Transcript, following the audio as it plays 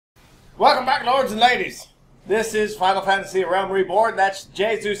Welcome back, lords and ladies. This is Final Fantasy Realm Reborn. That's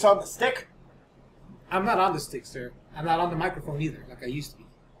Zeus on the stick. I'm not on the stick, sir. I'm not on the microphone either, like I used to be.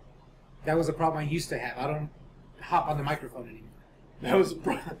 That was a problem I used to have. I don't hop on the microphone anymore. That was a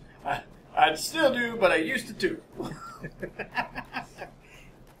problem. I still do, but I used to too.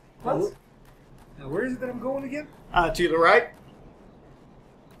 What? Now, where is it that I'm going again? To the right.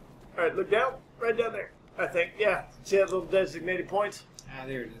 Alright, look down. Right down there. I think, yeah. See that little designated point? Ah,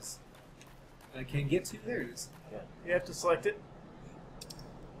 there it is. I can't get to. There it is. Yeah. You have to select it.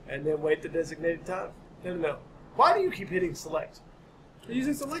 And then wait the designated time. No. Why do you keep hitting select? I'm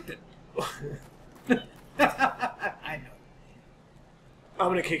using selected. I know. I'm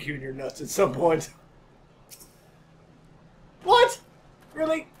gonna kick you in your nuts at some point. What?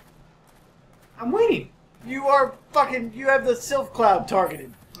 Really? I'm waiting. You are fucking... You have the Sylph Cloud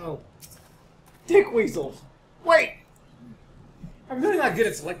targeted. Oh. Dick Weasel. Wait! I'm really not good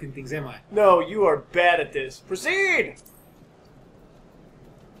at selecting things, am I? No, you are bad at this. Proceed!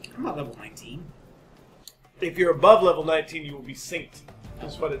 I'm not level 19. If you're above level 19, you will be synced.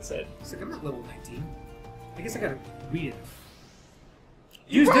 That's what it said. It's like, I'm not level 19. I guess I gotta read it.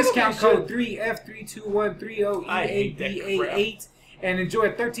 Use discount code 3F32130EABA8 and enjoy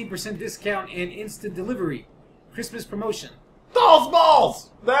a 13% discount and instant delivery. Christmas promotion. Dolls balls!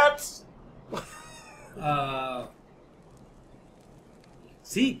 That's...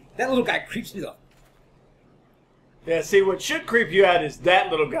 See? That little guy creeps me up. Yeah, see, what should creep you out is that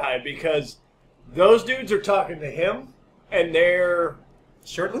little guy, because those dudes are talking to him, and they're...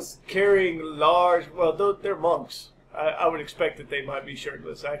 Shirtless? Carrying large... Well, they're monks. I would expect that they might be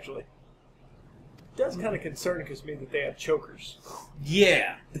shirtless, actually. It does kind of concern me that they have chokers.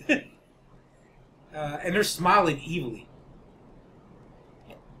 Yeah. And they're smiling evilly.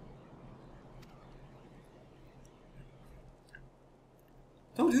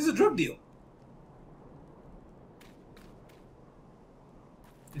 Oh, this is a drug deal.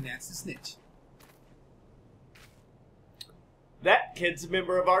 And that's the snitch. That kid's a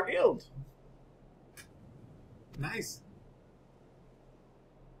member of our guild. Nice.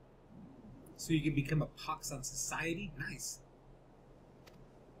 So you can become a pox on society? Nice.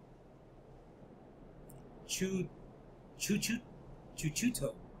 Chuchuto.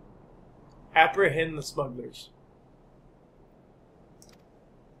 Apprehend the smugglers.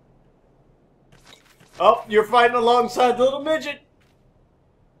 Oh, you're fighting alongside the little midget.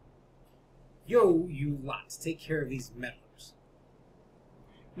 Yo, you lot, take care of these meddlers.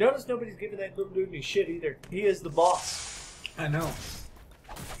 Notice nobody's giving that little dude any shit either. He is the boss. I know.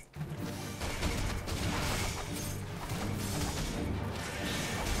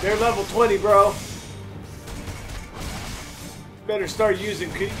 They're level 20, bro. Better start using...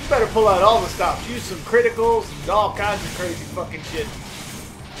 You better pull out all the stops. Use some criticals and all kinds of crazy fucking shit.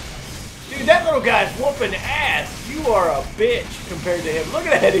 Dude, that little guy's whooping ass. You are a bitch compared to him. Look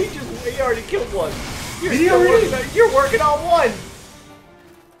at that. He already killed one. You're working on one.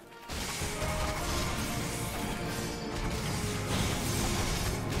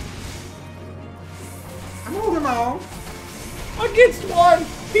 I'm holding on. Against one.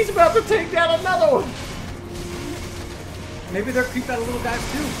 He's about to take down another one. Maybe they're creeped out of little guys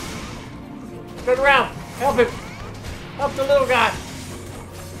too. Turn around. Help him. Help the little guy.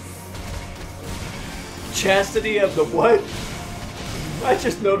 Chastity of the what? I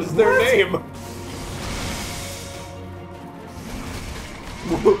just noticed their name.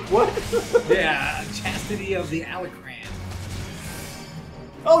 What? Yeah, Chastity of the Alacran.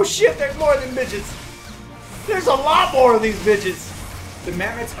 Oh shit, there's more than midgets. There's a lot more of these midgets. The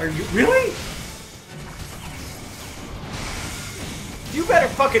mammoths are you really? You better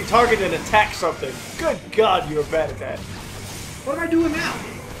fucking target and attack something. Good God, you're bad at that. What am I doing now?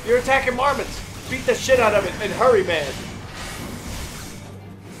 You're attacking marmots. Beat the shit out of it and hurry, man.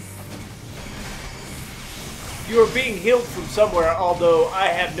 You are being healed from somewhere, although I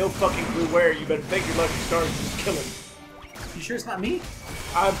have no fucking clue where. You better thank your lucky stars and just kill him. You sure it's not me?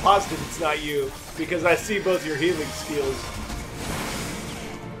 I'm positive it's not you, because I see both your healing skills.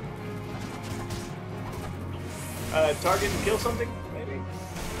 Target and kill something? Maybe?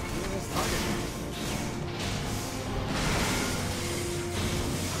 Target.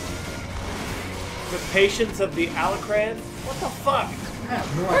 The patience of the Alacran? What the fuck?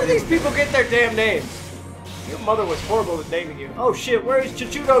 Where do these people get their damn names? Your mother was horrible at naming you. Oh shit, where is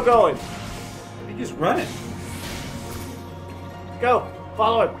Chichudo going? He's just running. Go,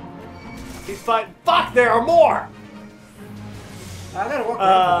 follow him. He's fighting. Fuck, there are more! I gotta walk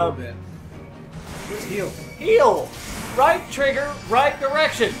around a little bit. Where's heal? Heal! Right trigger, right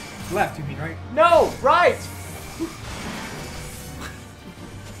direction. Left, you mean, right? No, right!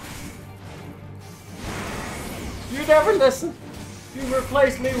 You never listen. You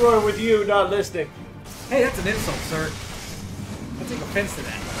replace Leroy with you not listening. Hey, that's an insult, sir. I take offense to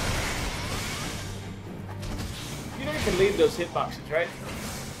that. You know you can leave those hitboxes, right?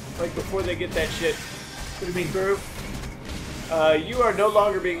 Like before they get that shit. What do you mean? Through. You are no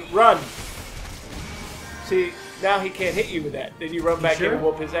longer being run. See, now he can't hit you with that. Then you run back in and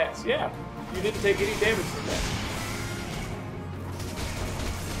whoop his ass. Yeah. You didn't take any damage from that.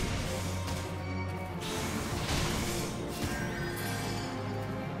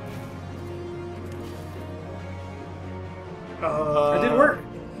 It did work.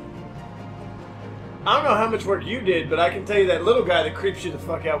 I don't know how much work you did, but I can tell you that little guy that creeps you the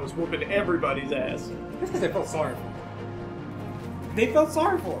fuck out was whooping everybody's ass. That's because they felt sorry for him. They felt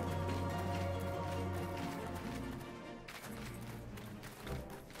sorry for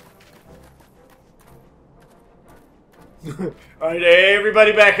him. Alright,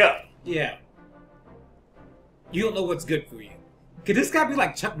 everybody back up. Yeah. You don't know what's good for you. Could this guy be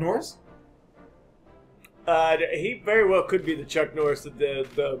like Chuck Norris? He very well could be the Chuck Norris of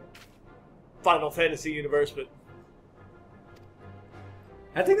the Final Fantasy universe, but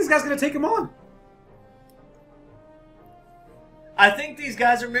I think this guy's gonna take him on. I think these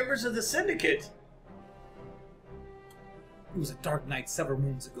guys are members of the Syndicate. It was a dark night several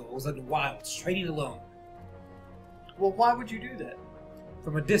moons ago. I was in the wilds, trading alone. Well, why would you do that?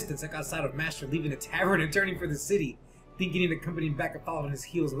 From a distance, I got sight of Master leaving the tavern and turning for the city, thinking he'd accompany him back and following his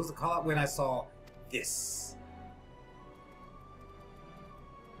heels. It was a call out when I saw this.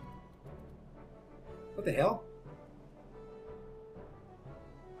 What the hell?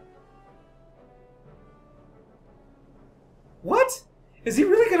 What? Is he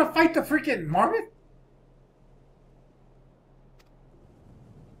really gonna fight the freaking Marmot?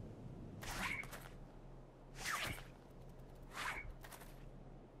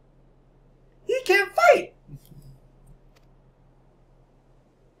 He can't fight!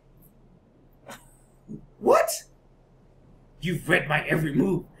 What? You've read my every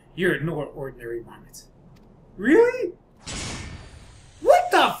move. You're no ordinary Marmot. Really?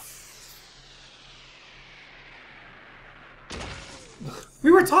 What the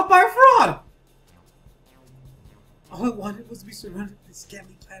We were taught by a fraud! All I wanted was to be surrounded by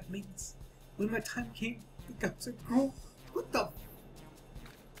scantily clad maidens. When my time came, the guns are cruel. What the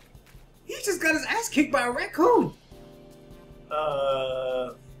He just got his ass kicked by a raccoon!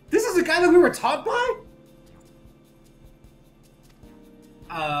 This is the guy that we were taught by?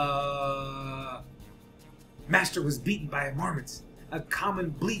 Master was beaten by a marmot. A common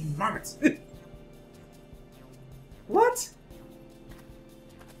bleeding marmot. What?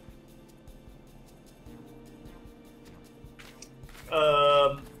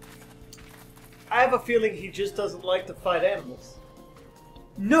 I have a feeling he just doesn't like to fight animals.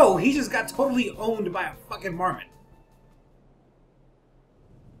 No, he just got totally owned by a fucking marmot.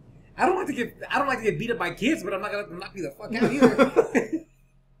 I don't like to get beat up by kids, but I'm not gonna let them knock me the fuck out either.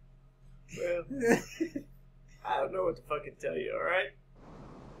 Well, I don't know what to fucking tell you, alright?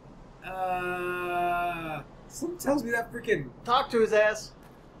 Something tells me that freaking... Talk to his ass.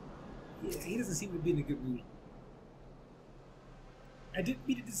 Yeah, he doesn't seem to be in a good mood. I didn't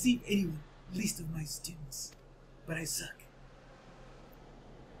mean to deceive anyone, least of my students. But I suck.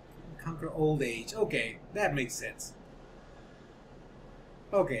 Conquer old age. Okay, that makes sense.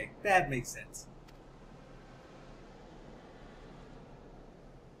 Okay, that makes sense.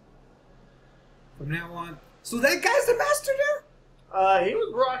 From now on... So that guy's the master now? He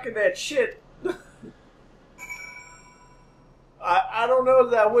was rocking that shit. I don't know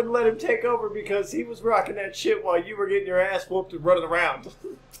that I wouldn't let him take over because he was rocking that shit while you were getting your ass whooped and running around.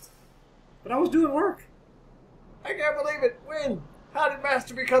 But I was doing work. I can't believe it. When? How did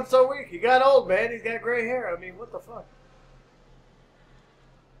Master become so weak? He got old, man. He's got gray hair. I mean, what the fuck?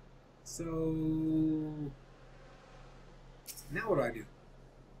 So... Now what do I do?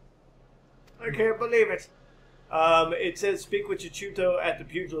 I can't believe it. It says speak with Chichuto at the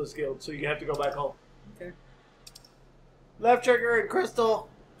Pugilist Guild, so you have to go back home. Okay. Left trigger and crystal.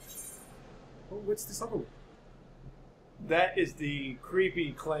 Oh, what's this other one? That is the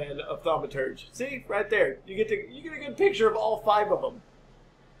creepy clan of thaumaturge. See, right there. You get a good picture of all 5 of them.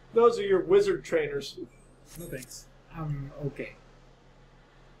 Those are your wizard trainers. No thanks. Okay.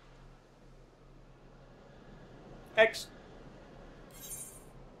 X.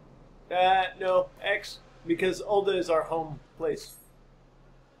 No, X, because Olda is our home place.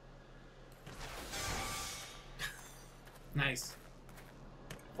 Nice.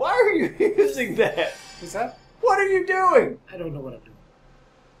 Why are you using that? What's that? What are you doing? I don't know what I'm doing.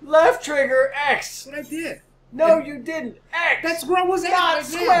 Left trigger, X. What I did. No, you didn't. X. That's where I was at. Not right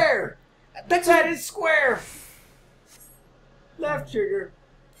square. That's that is square. Left trigger.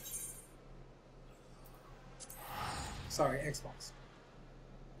 Sorry, Xbox.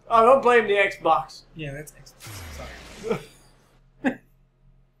 Oh, don't blame the Xbox. Yeah, that's Xbox. Sorry.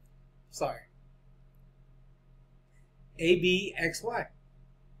 Sorry. ABXY.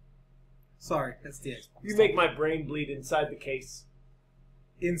 Sorry, that's the Xbox. You make my brain bleed inside the case.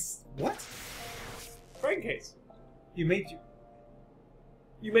 What? Brain case. You made you.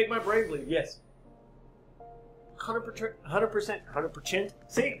 You make my brain bleed, yes. 100%, 100%.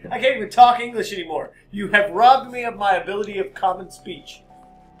 See, I can't even talk English anymore. You have robbed me of my ability of common speech.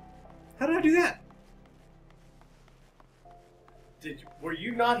 How did I do that? Were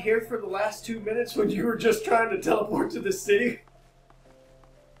you not here for the last 2 minutes when you were just trying to teleport to the city?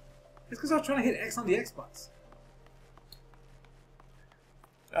 It's because I was trying to hit X on the Xbox.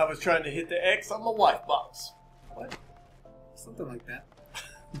 I was trying to hit the X on my wife box. What? Something like that.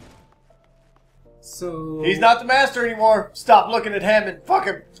 So... He's not the master anymore. Stop looking at him and fuck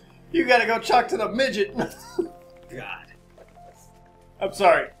him. You gotta go talk to the midget. God. I'm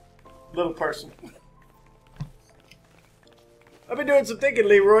sorry. Little person. I've been doing some thinking,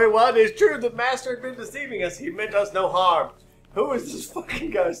 Leroy. While it is true that Master had been deceiving us, he meant us no harm. Who is this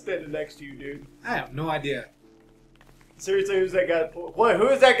fucking guy standing next to you, dude? I have no idea. Seriously, who's that guy? Who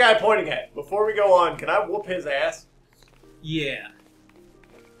is that guy pointing at? Before we go on, can I whoop his ass? Yeah.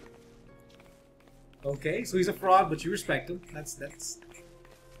 Okay, so he's a fraud, but you respect him. That's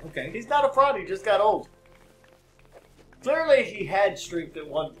okay. He's not a fraud. He just got old. Clearly, he had strength at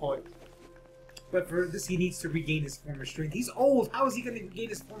one point. But for this, he needs to regain his former strength. He's old. How is he going to regain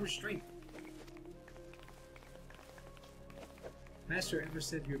his former strength? Master ever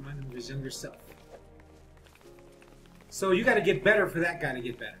said you remind him of his younger self. So you got to get better for that guy to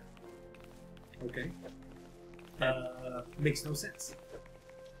get better. Okay. Makes no sense.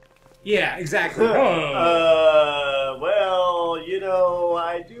 Yeah, exactly. Well, you know,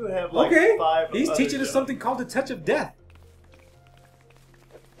 I do have like okay. 5. He's teaching us something called the touch of death.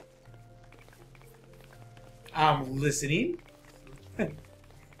 I'm listening.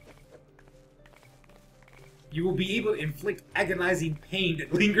 You will be able to inflict agonizing pain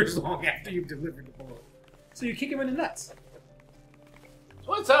that lingers long after you've delivered the blow. So you kick him in the nuts. That's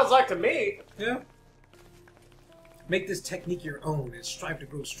what it sounds like to me. Yeah. Make this technique your own and strive to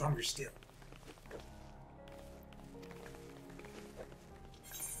grow stronger still.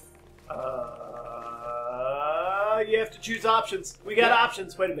 You have to choose options. We got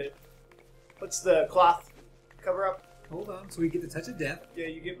options. Wait a minute. What's the cloth cover up? Hold on. So we get the touch of death. Yeah,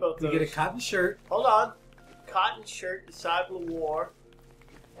 you get both We those. get a cotton shirt. Hold on. Cotton shirt, disciple of war.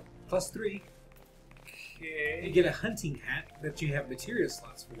 +3. Okay. You get a hunting hat that you have material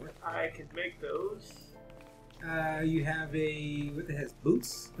slots for. I can make those. You have a... what the heck?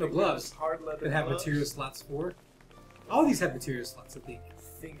 Boots? No, gloves. Hard leather That have gloves. material slots for. All these have material slots, I think.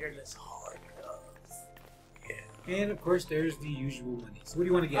 Fingerless hard gloves. Yeah. And, of course, there's the usual money. So what do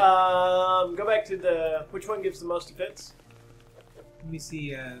you want to get? Go back to the... Which one gives the most defense? Let me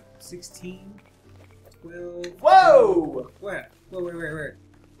see. 16, 12... Whoa! Where? Where?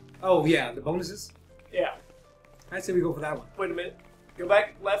 Oh, yeah, the bonuses? Yeah. I'd say we go for that one. Wait a minute. Go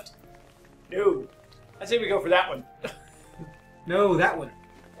back. Left. No. I say we go for that one. No, that one.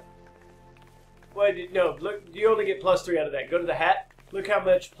 Wait, no. Look, you only get +3 out of that. Go to the hat. Look how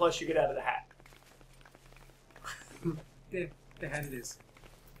much plus you get out of the hat. Yeah, the hat it is.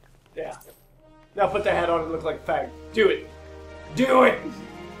 Yeah. Now put the hat on and look like a fag. Do it. Do it!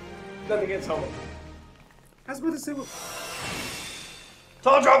 Nothing against homo. I was about to say... Well,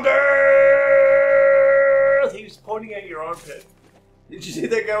 Touch of death! He was pointing at your armpit. Did you see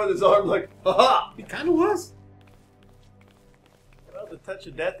that guy with his arm like, ha-ha? it kind of was. Well, the touch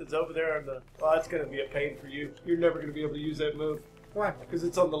of death is over there on the... Well, that's going to be a pain for you. You're never going to be able to use that move. Why? Because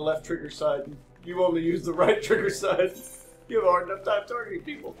it's on the left trigger side. And you only use the right trigger side. You have a hard enough time targeting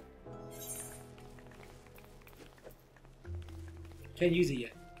people. Can't use it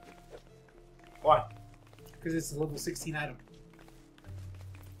yet. Why? Because it's a level 16 item.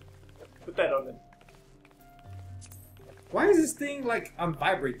 Put that on then. Why is this thing like on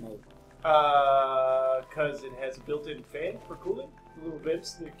vibrate mode? Because it has a built-in fan for cooling. The little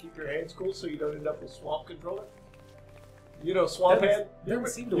vents that keep your hands cool so you don't end up with Swamp Controller. You know Swamp Hand? Doesn't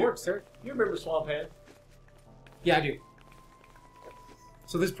seem to work, sir. You remember Swamp Hand? Yeah, I do.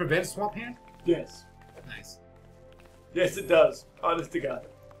 So this prevents swamp hand? Yes. Nice. Yes, it does. Honest to God.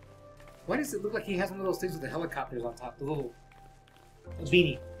 Why does it look like he has one of those things with the helicopters on top? The little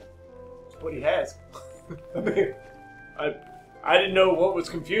beanie. That's what he has. I mean, I didn't know what was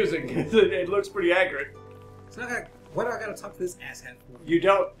confusing. It looks pretty accurate. So what do I gotta talk to this asshat for? You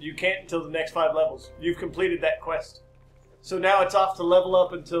don't. You can't until the next 5 levels. You've completed that quest. So now it's off to level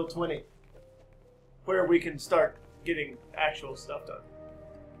up until 20, where we can start getting actual stuff done.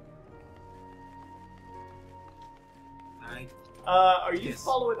 Are you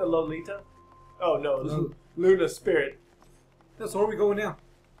following the Lolita? Oh no, Luna Spirit. So where are we going now?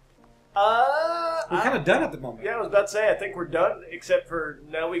 We're kind of done at the moment. Yeah, I was about to say, I think we're done, except for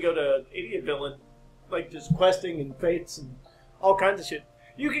now we go to Idiot Villain, like just questing and fates and all kinds of shit.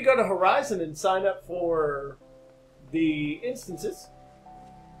 You can go to Horizon and sign up for the instances,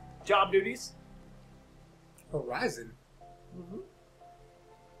 job duties. Horizon? Mm-hmm.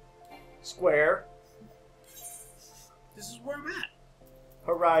 Square. This is where I'm at.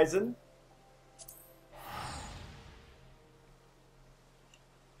 Horizon.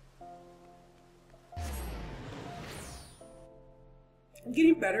 I'm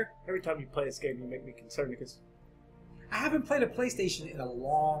getting better. Every time you play this game, you make me concerned because I haven't played a PlayStation in a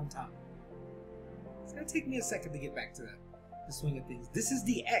long time. It's gonna take me a second to get back to the swing of things. This is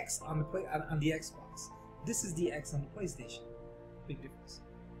the X on the on the Xbox. This is the X on the PlayStation. Big difference.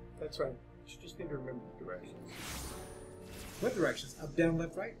 That's right. You just need to remember the directions. What directions? Up, down,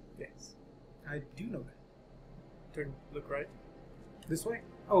 left, right? Yes. I do know that. Turn, look right. This way?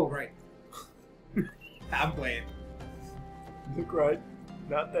 Oh, right. I'm playing. Look right.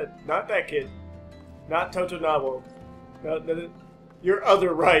 Not that kid. Not Totonawo. No, your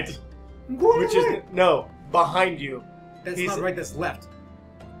other right. I'm going which right. is no, behind you. That's not right, that's left.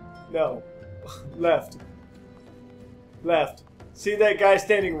 No. Left. Left. See that guy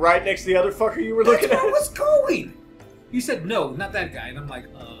standing right next to the other fucker you were looking at? That's where I was going! You said no, not that guy, and I'm like,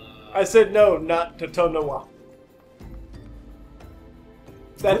 I said no, not Totonawa.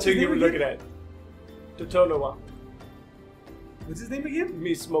 That's who you were looking at. Totonawa. What's his name again?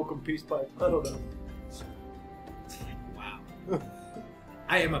 Me smoking peace pipe. I don't know. Wow.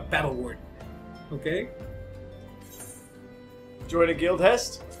 I am a battle warden. Okay? Join a guild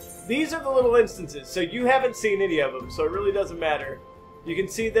hest. These are the little instances, so you haven't seen any of them, so it really doesn't matter. You can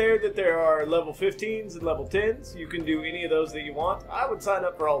see there that there are level 15s and level 10s. You can do any of those that you want. I would sign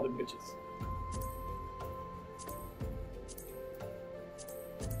up for all them bitches.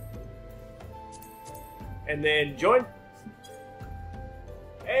 And then join.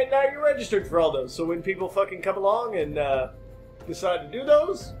 And now you're registered for all those. So when people fucking come along and decide to do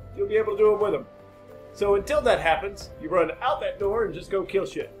those, you'll be able to do them with them. So until that happens, you run out that door and just go kill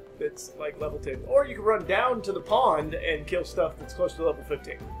shit that's like level 10. Or you can run down to the pond and kill stuff that's close to level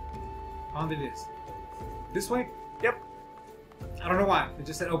 15. Pond it is. This way? Yep. I don't know why. It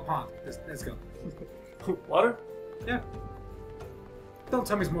just said, oh, pond. Let's go. Water? Yeah. Don't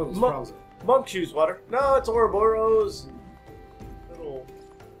tell me it's more of those frogs. Monks use water. No, it's Ouroboros. Little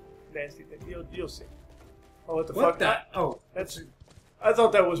nasty thing. You'll see. Oh, what the fuck? That? Oh. That's... I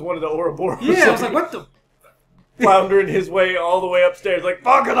thought that was one of the Ouroboros. Yeah, I was like, what the... Floundering his way all the way upstairs like,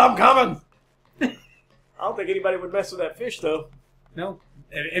 fuck it, I'm coming! I don't think anybody would mess with that fish, though. No.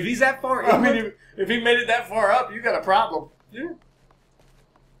 If he's that far I mean, if he made it that far up, you got a problem. Yeah.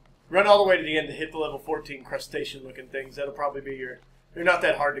 Run all the way to the end to hit the level 14 crustacean-looking things. That'll probably be your... They're not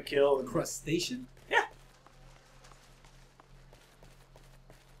that hard to kill. And... Crustacean? Yeah.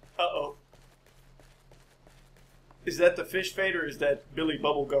 Uh-oh. Is that the fish fate, or is that Billy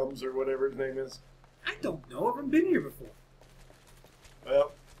Bubblegums, or whatever his name is? I don't know. I haven't been here before.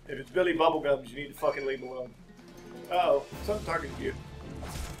 Well, if it's Billy Bubblegums, you need to fucking leave him alone. Uh-oh. Something targeted you.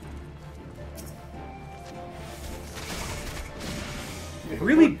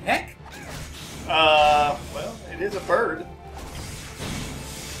 Really, heck? Well, it is a bird.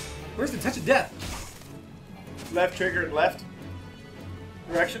 Where's the touch of death? Left trigger and left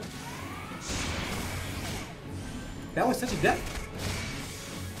direction. That was touch of death?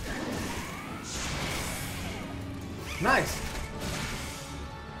 Nice.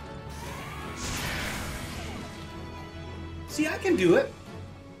 See, I can do it.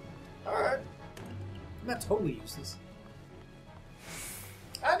 Alright. I'm not totally useless.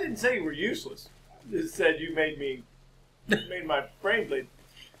 I didn't say you were useless. I just said you made my brain bleed.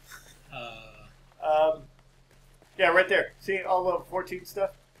 Yeah, right there. See all the 14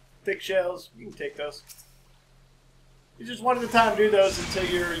 stuff? Thick shells. You can take those. You just one at a time do those until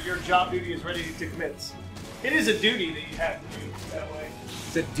your job duty is ready to commence. It is a duty that you have to do that way.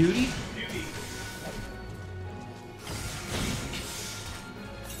 Is that duty? Duty.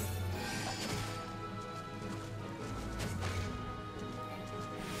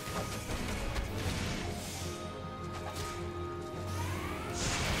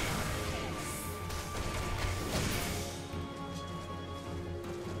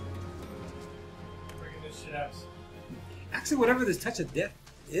 Bringing this shit out. Actually, whatever this touch of death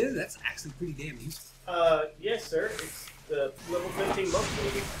is, that's actually pretty damn useful. Yes, sir. It's the level 15 monk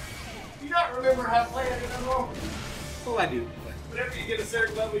movie. Do you not remember how to play it at all? Oh, I do. Whenever you get a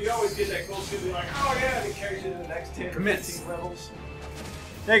certain level, you always get that cool feeling like, oh yeah, and it carries you to the next 10, Commence. 15 levels.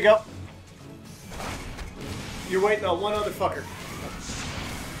 There you go. You're waiting on one other fucker.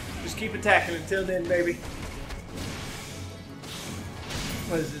 Just keep attacking until then, baby.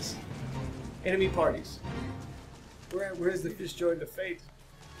 What is this? Enemy parties. Where's the fish joined the fate?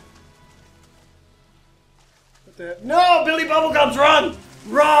 What the heck? No! Billy Bubblegums, run!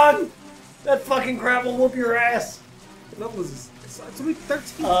 Run! That fucking crap will whoop your ass. What level is this? It's only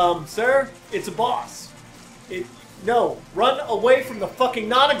 13. Sir, it's a boss. No, run away from the fucking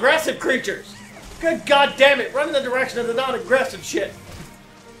non-aggressive creatures. Good god damn it, run in the direction of the non-aggressive shit.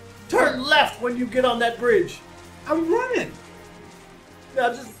 Turn left when you get on that bridge. I'm running. Now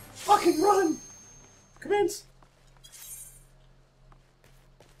just fucking run. Commence.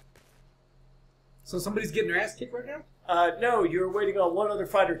 So somebody's getting their ass kicked right now? No, you're waiting on one other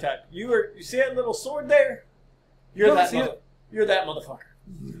fighter type. You see that little sword there? You're No, that You're that motherfucker.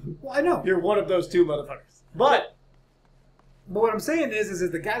 Well, I know. You're one of those two motherfuckers. But what I'm saying is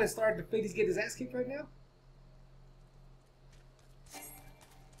that the guy that started the fate is getting his ass kicked right now?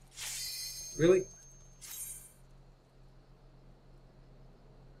 Really?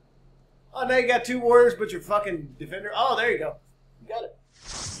 oh, now you got two warriors, but you're fucking defender. Oh, there you go. You got it.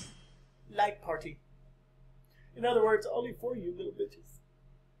 Light party. In other words, only for you little bitches.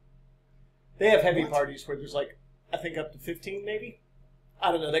 They have heavy parties where there's like, I think up to 15 maybe?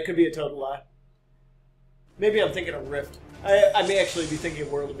 I don't know, that could be a total lie. Maybe I'm thinking of Rift. I may actually be thinking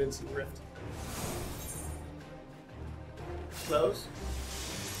of World Events and Rift. Close.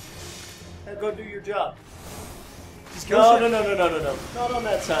 Now go do your job. No. Not on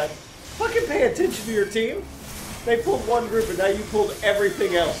that side. Fucking pay attention to your team. They pulled one group and now you pulled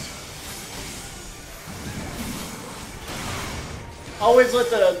everything else. Always let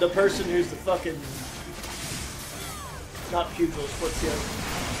the person who's the fucking... Not pugilist, what's the other?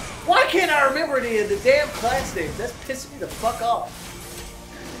 Why can't I remember any of the damn class names? That's pissing me the fuck off.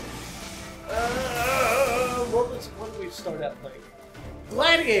 What did we start out playing?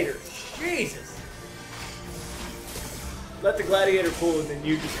 Gladiator! Jesus! Let the gladiator pull and then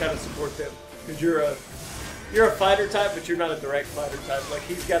you just kind of support them. Because you're a fighter type, but you're not a direct fighter type. Like,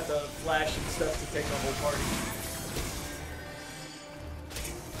 he's got the flash and stuff to take the whole party.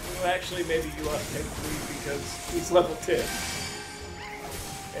 Well, actually, maybe you ought to take 3 because he's level 10.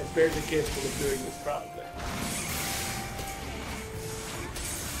 And barely capable of doing this probably.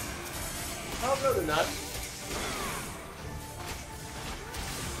 Oh, no, they're not.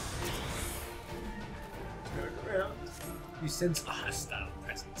 Turn around. You sense a hostile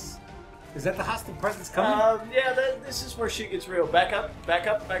presence. Is that the hostile presence coming? Yeah, this is where shit gets real. Back up, back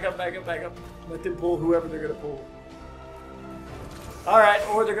up, back up, back up, back up. Let them pull whoever they're going to pull. Alright,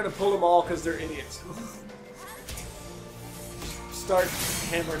 or they're going to pull them all because they're idiots. Start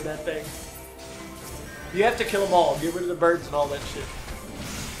hammering that thing. You have to kill them all. Get rid of the birds and all that shit.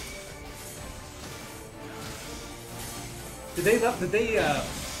 They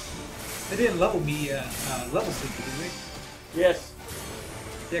didn't level me, level sync, did they? Yes.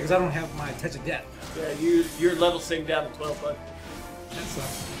 Yeah, because I don't have my touch of death. Yeah, you're level sync down to 12, bud. That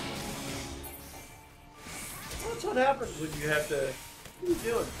sucks. That's what happens when you have to... What are you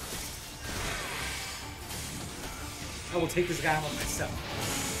doing? I will take this guy on myself.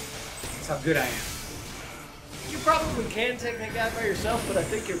 That's how good I am. You probably can take that guy by yourself, but I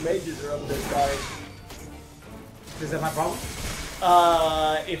think your mages are up there dying. Is that my problem?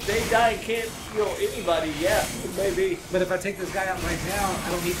 If they die and can't heal anybody, yeah, it may be. But if I take this guy out right now,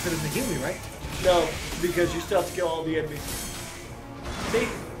 I don't need for them to heal me, right? No, because you still have to kill all the enemies. See?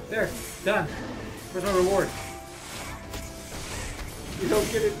 There, done. Where's my reward? You don't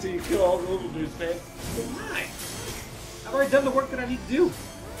get it till you kill all the little dudes, man. Why? I've already done the work that I need to do.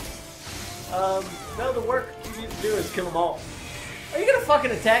 No, the work you need to do is kill them all. Are you gonna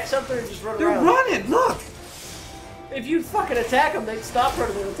fucking attack something or just run They're around? They're running, look! If you fucking attack them, they'd stop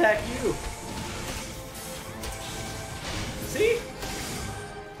running and attack you. See?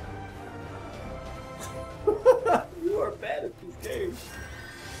 You are bad at these games.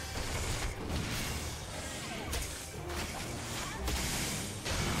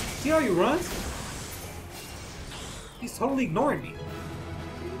 See how he runs? He's totally ignoring me.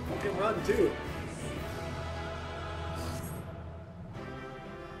 Fucking run too.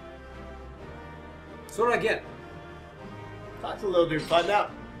 So what do I get? Talk to the little dude, find out.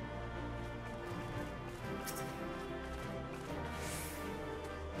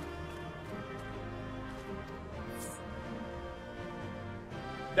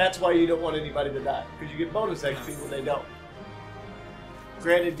 That's why you don't want anybody to die, because you get bonus XP when they don't.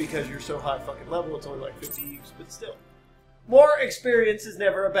 Granted, because you're so high fucking level, it's only like 50 EVs, but still. More experience is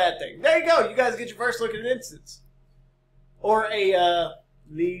never a bad thing. There you go. You guys get your first look at an instance. Or a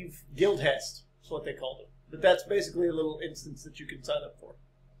leave guild hest. That's what they called it. But that's basically a little instance that you can sign up for.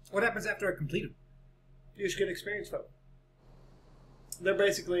 What happens after I complete them? You just get experience from them. They're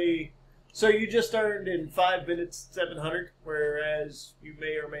basically... So you just earned in 5 minutes 700, whereas you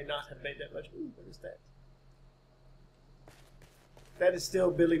may or may not have made that much. Ooh, what is that? That is still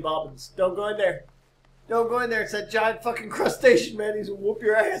Billy Bobbins. Don't go in there. Don't go in there. It's that giant fucking crustacean, man. He's gonna whoop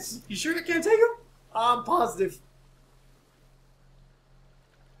your ass. You sure I can't take him? I'm positive.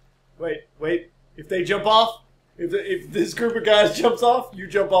 Wait, wait. If they jump off, if this group of guys jumps off, you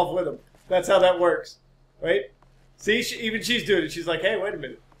jump off with them. That's how that works. Wait. See, even she's doing it. She's like, hey, wait a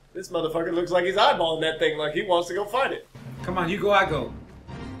minute. This motherfucker looks like he's eyeballing that thing like he wants to go fight it. Come on, you go, I go.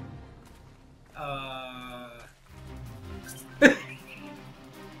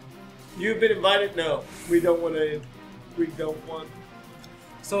 You've been invited? No. We don't want to. We don't want.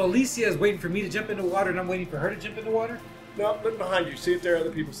 So Alicia is waiting for me to jump into water and I'm waiting for her to jump into water? No, look behind you. See if there are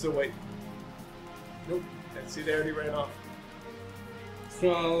other people still waiting. Nope. And see, they already ran off.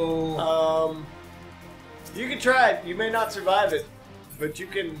 So... You can try it. You may not survive it, but you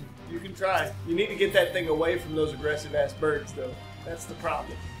can try. You need to get that thing away from those aggressive ass birds, though. That's the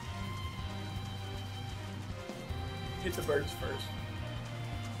problem. Hit the birds first.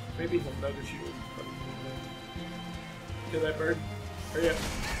 Maybe he'll notice you. Kill that bird. Hurry up.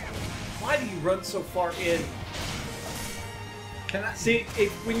 Why do you run so far in? Can I see?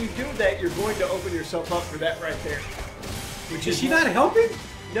 When you do that, you're going to open yourself up for that right there. Which is she not helping?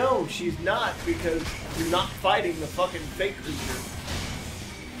 No, she's not, because you're not fighting the fucking fake creature.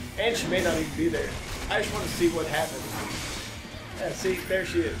 And she may not even be there. I just want to see what happens. Yeah, see, there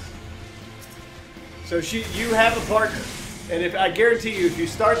she is. So you have a partner. And if I guarantee you, if you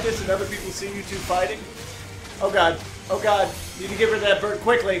start this and other people see you two fighting, oh god, you need to get rid of that bird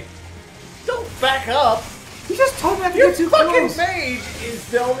quickly. Don't back up. You just told me I have to Your get too fucking close. mage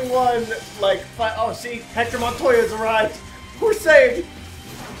is the only one, like, oh, see, Hector Montoya's arrived. We're saved.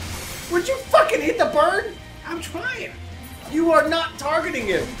 Would you fucking hit the bird? I'm trying. You are not targeting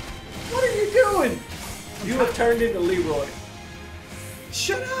him. What are you doing? You have turned into Leroy.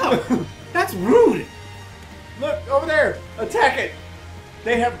 Shut up. That's rude. Look, over there. Attack it.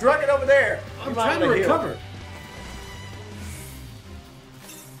 They have drug it over there. I'm trying to recover.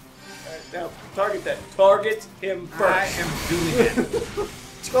 Alright, now, target that. Target him first. I am doing it.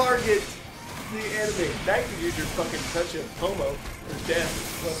 Target the enemy. Now you can use your fucking touch of homo or death.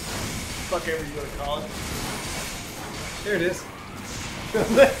 What fuck ever you want to call it. There it is.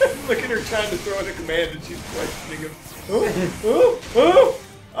 Look at her trying to throw in a command and she's questioning him. Oh,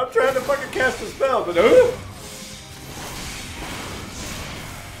 I'm trying to fucking cast a spell, but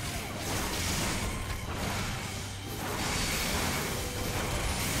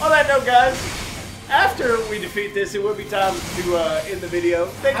On that note, guys, after we defeat this, it will be time to end the video.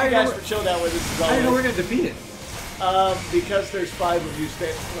 Thank you guys for chilling out with us as always. How do you know we're going to defeat it? Because there's 5 of you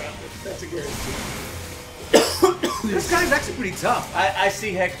standing around it. That's a guarantee. This guy's actually pretty tough. I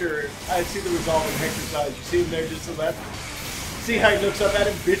see Hector. I see the resolve in Hector's eyes. You see him there just to the left? See how he looks up at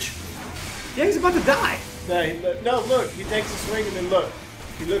him, bitch? Yeah, he's about to die. No, look. He takes a swing and then look.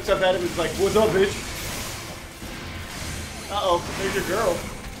 He looks up at him and is like, what's up, bitch? Uh-oh, there's your girl.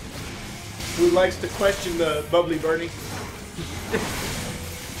 Who likes to question the bubbly Bernie.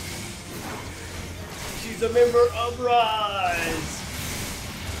 She's a member of Rise.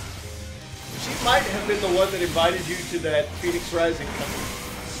 She might have been the one that invited you to that Phoenix Rising company.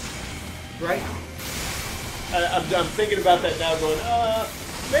 Right? I'm thinking about that now going,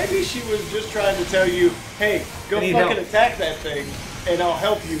 maybe she was just trying to tell you, hey, go fucking attack that thing, and I'll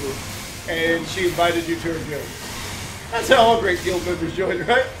help you. And she invited you to her guild. That's how all great guild members join,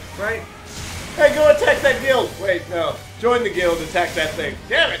 right? Right. Hey, go attack that guild. Wait, no. Join the guild, attack that thing.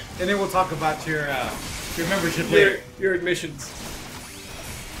 Damn it. And then we'll talk about your membership later. Your admissions.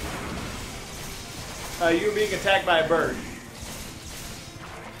 You're being attacked by a bird.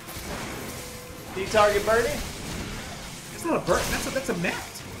 Do you target Bernie? It's not a bird. That's a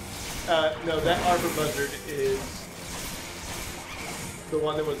mat. No, that arbor buzzard is the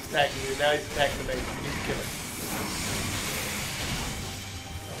one that was attacking you. Now he's attacking the mage. You need to kill him.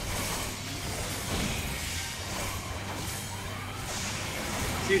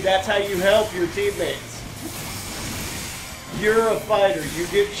 See, that's how you help your teammates. You're a fighter. You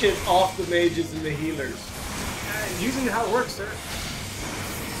get shit off the mages and the healers. Usually how it works, sir.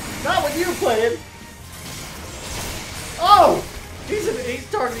 Not when you're playing. Oh! He's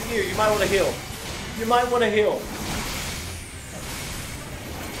targeting you. You might want to heal. You might want to heal.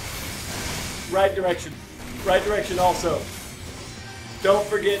 Right direction. Right direction also. Don't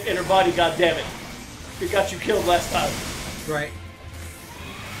forget inner body, goddammit. It got you killed last time. Right.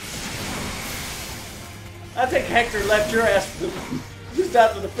 I think Hector left your ass just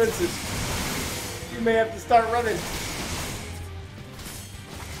out to the fences. You may have to start running.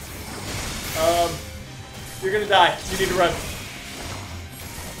 You're gonna die. You need to run.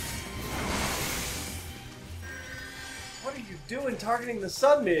 What are you doing targeting the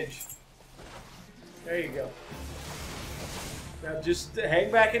sun midge? There you go. Now just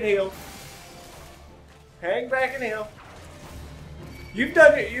hang back and heal. Hang back and heal. You've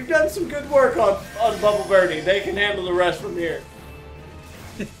done some good work on Bubble Birdie. They can handle the rest from here.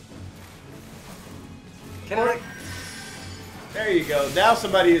 Can I? There you go. Now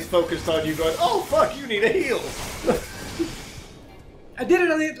somebody is focused on you going, oh fuck, you need a heal. I did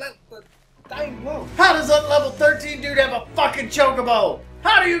it on the dying blow. How does that level 13 dude have a fucking chocobo?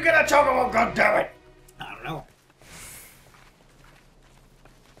 How do you get a chocobo, goddammit? I don't know.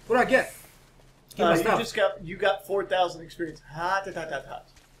 What do I get? You got 4,000 experience. Hot.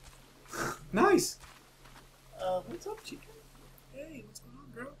 Nice. What's up, chica? Hey, what's going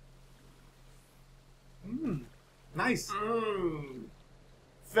on, girl? Nice.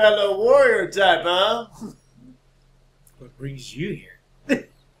 Fellow warrior type, huh? What brings you here?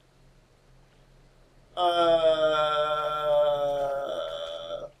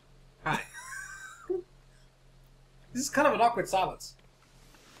 Hi. This is kind of an awkward silence.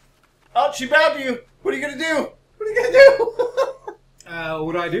 Oh, she bowed to you. What are you gonna do? What are you gonna do?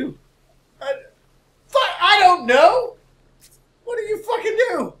 What do I do? I don't know. What do you fucking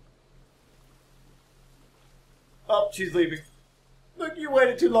do? Oh, she's leaving. Look, you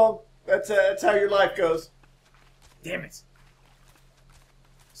waited too long. That's how your life goes. Damn it.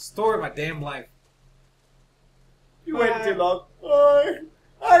 Story of my damn life. You waited too long.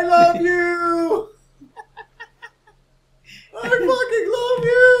 I love you. I fucking love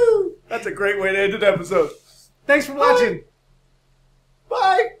you. That's a great way to end an episode. Thanks for watching.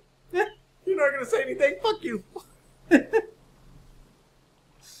 Bye. You're not gonna say anything. Fuck you.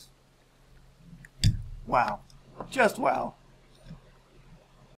 Wow. Just wow.